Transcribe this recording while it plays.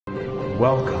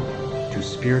Welcome to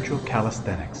Spiritual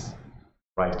Calisthenics.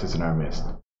 Christ is in our midst.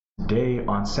 Today,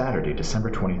 on Saturday, December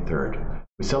 23rd,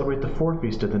 we celebrate the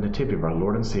Forefeast of the Nativity of our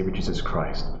Lord and Savior Jesus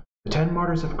Christ, the 10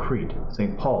 Martyrs of Crete,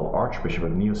 St. Paul, Archbishop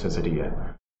of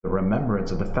Neo-Caesarea, the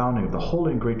remembrance of the founding of the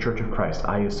Holy and Great Church of Christ,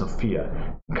 Hagia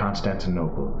Sophia, in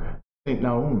Constantinople, St.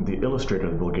 Nahum, the illustrator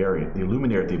of the Bulgarian, the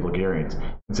illuminator of the Bulgarians,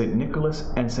 and St.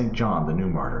 Nicholas and St. John, the new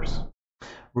martyrs.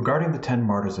 Regarding the 10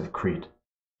 Martyrs of Crete,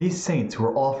 these saints, who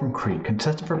were all from Crete,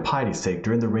 contested for piety's sake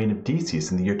during the reign of Decius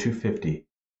in the year 250.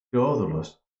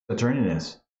 Theodulus,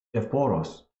 Saturninus,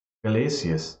 Euphoros,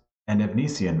 Galasius, and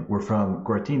Evnician were from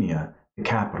Gortynia, the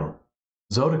capital.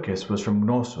 Zodicus was from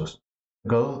Gnossos,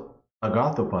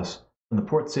 Agathopus from the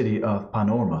port city of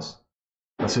Panormus,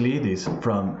 Basilides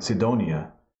from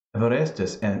Sidonia,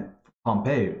 Evarestus and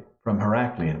Pompey from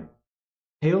Heracleon.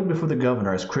 Hailed before the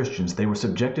governor as Christians, they were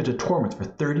subjected to torments for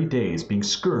 30 days, being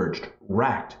scourged,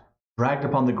 racked, dragged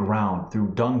upon the ground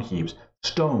through dung heaps,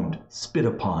 stoned, spit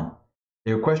upon.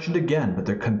 They were questioned again, but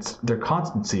their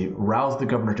constancy roused the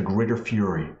governor to greater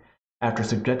fury. After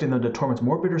subjecting them to torments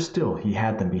more bitter still, he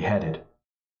had them beheaded.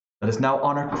 Let us now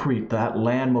honor Crete, that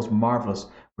land most marvelous,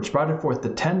 which sprouted forth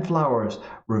the 10 flowers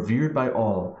revered by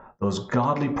all, those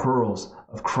godly pearls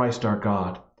of Christ our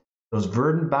God, those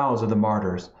verdant boughs of the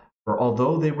martyrs. For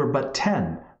although they were but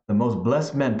 10, the most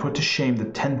blessed men put to shame the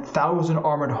 10,000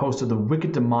 armored hosts of the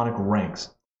wicked demonic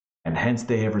ranks. And hence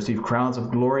they have received crowns of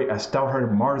glory as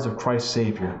stout-hearted martyrs of Christ's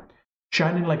Savior.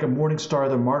 Shining like a morning star,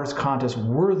 the martyrs' contest,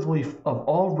 worthily of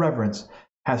all reverence,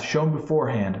 hath shown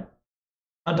beforehand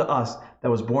unto us that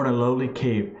was born in a lowly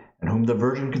cave, and whom the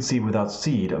Virgin conceived without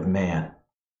seed of man.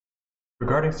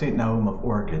 Regarding St. Nahum of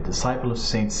Orchid, disciple of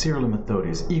St. Cyril and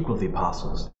Methodius, equal of the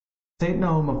apostles. St.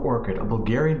 Nahum of Orchid, a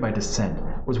Bulgarian by descent,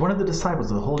 was one of the disciples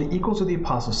of the holy equals of the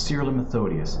apostles Cyril and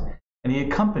Methodius, and he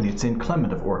accompanied St.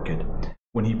 Clement of Orchid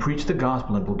when he preached the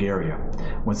gospel in Bulgaria.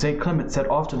 When St. Clement set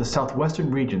off to the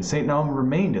southwestern region, St. Nahum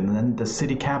remained in the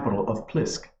city capital of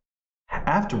Plisk.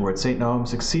 Afterwards, St. Nahum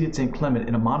succeeded St. Clement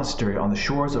in a monastery on the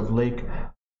shores of Lake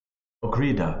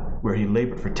Ochrida, where he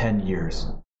labored for 10 years.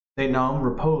 St. Nahum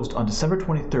reposed on December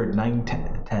 23,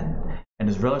 910, and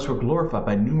his relics were glorified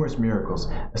by numerous miracles,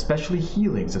 especially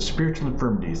healings of spiritual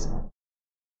infirmities.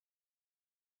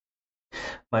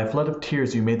 By a flood of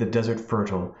tears you made the desert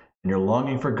fertile, and your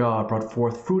longing for God brought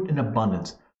forth fruit in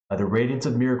abundance. By the radiance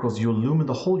of miracles you illumined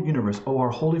the whole universe. O our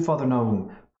Holy Father Nahum,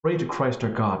 pray to Christ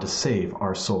our God to save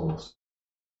our souls.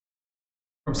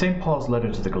 From St. Paul's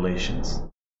letter to the Galatians.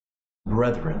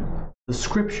 Brethren, the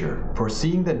Scripture,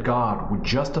 foreseeing that God would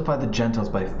justify the Gentiles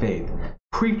by faith,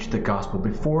 preached the gospel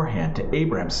beforehand to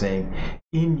Abraham, saying,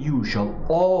 In you shall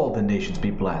all the nations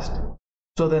be blessed.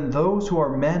 So then those who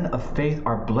are men of faith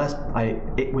are blessed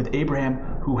with Abraham,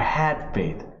 who had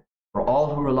faith. For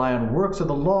all who rely on works of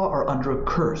the law are under a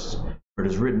curse. For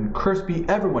it is written, Cursed be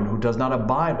everyone who does not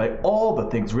abide by all the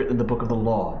things written in the book of the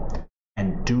law,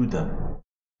 and do them.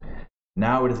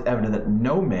 Now it is evident that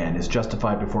no man is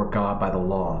justified before God by the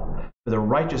law, for the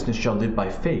righteousness shall live by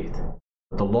faith.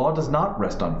 But the law does not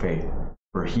rest on faith,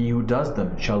 for he who does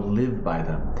them shall live by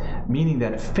them. Meaning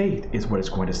that faith is what is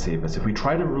going to save us. If we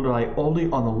try to rely only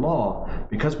on the law,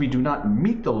 because we do not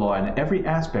meet the law in every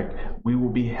aspect, we will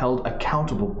be held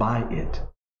accountable by it.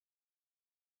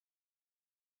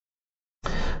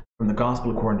 From the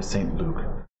Gospel according to St. Luke,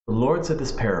 the Lord said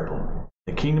this parable,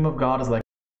 The kingdom of God is like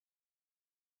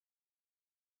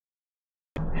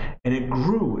and it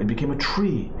grew and became a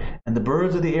tree, and the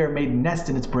birds of the air made nests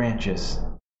in its branches.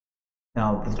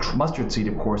 Now, the mustard seed,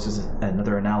 of course, is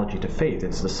another analogy to faith.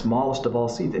 It's the smallest of all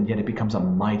seeds, and yet it becomes a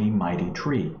mighty, mighty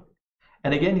tree.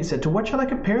 And again he said, To what shall I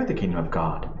compare the kingdom of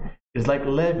God? It is like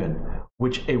leaven,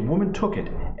 which a woman took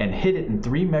it, and hid it in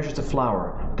 3 measures of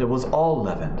flour, that was all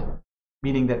leavened.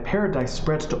 Meaning that paradise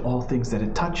spreads to all things that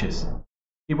it touches.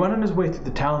 He went on his way through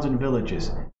the towns and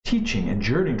villages, teaching and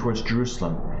journeying towards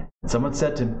Jerusalem. And someone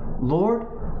said to him,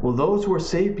 Lord, will those who are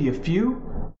saved be a few?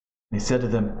 And he said to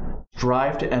them,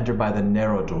 Strive to enter by the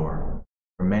narrow door.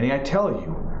 For many, I tell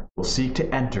you, will seek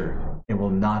to enter and will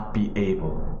not be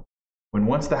able. When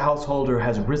once the householder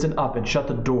has risen up and shut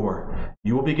the door,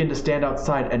 you will begin to stand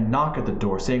outside and knock at the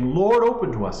door, saying, Lord,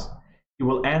 open to us. He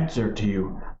will answer to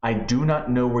you, I do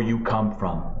not know where you come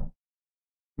from.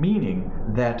 Meaning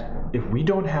that if we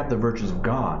don't have the virtues of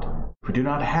God, if we do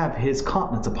not have his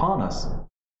countenance upon us,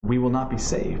 we will not be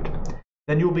saved.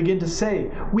 Then you will begin to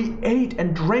say, We ate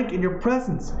and drank in your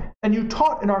presence, and you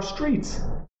taught in our streets.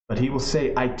 But he will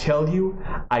say, I tell you,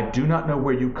 I do not know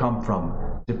where you come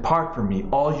from. Depart from me,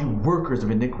 all you workers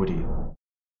of iniquity.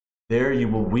 There you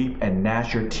will weep and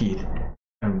gnash your teeth,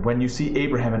 And when you see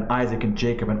Abraham and Isaac and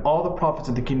Jacob and all the prophets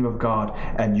in the kingdom of God,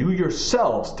 and you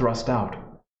yourselves thrust out,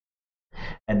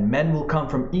 and men will come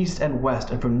from east and west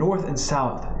and from north and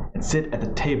south and sit at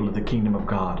the table of the kingdom of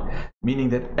God, meaning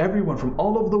that everyone from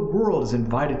all over the world is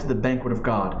invited to the banquet of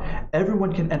God.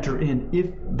 Everyone can enter in if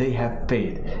they have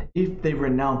faith, if they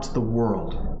renounce the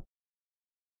world.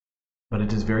 But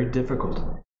it is very difficult,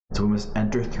 so we must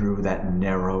enter through that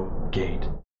narrow gate.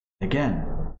 Again,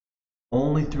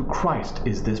 only through Christ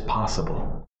is this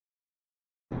possible.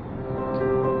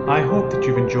 I hope that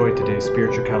you've enjoyed today's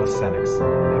Spiritual Calisthenics.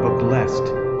 Have a blessed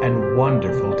and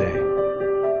wonderful day.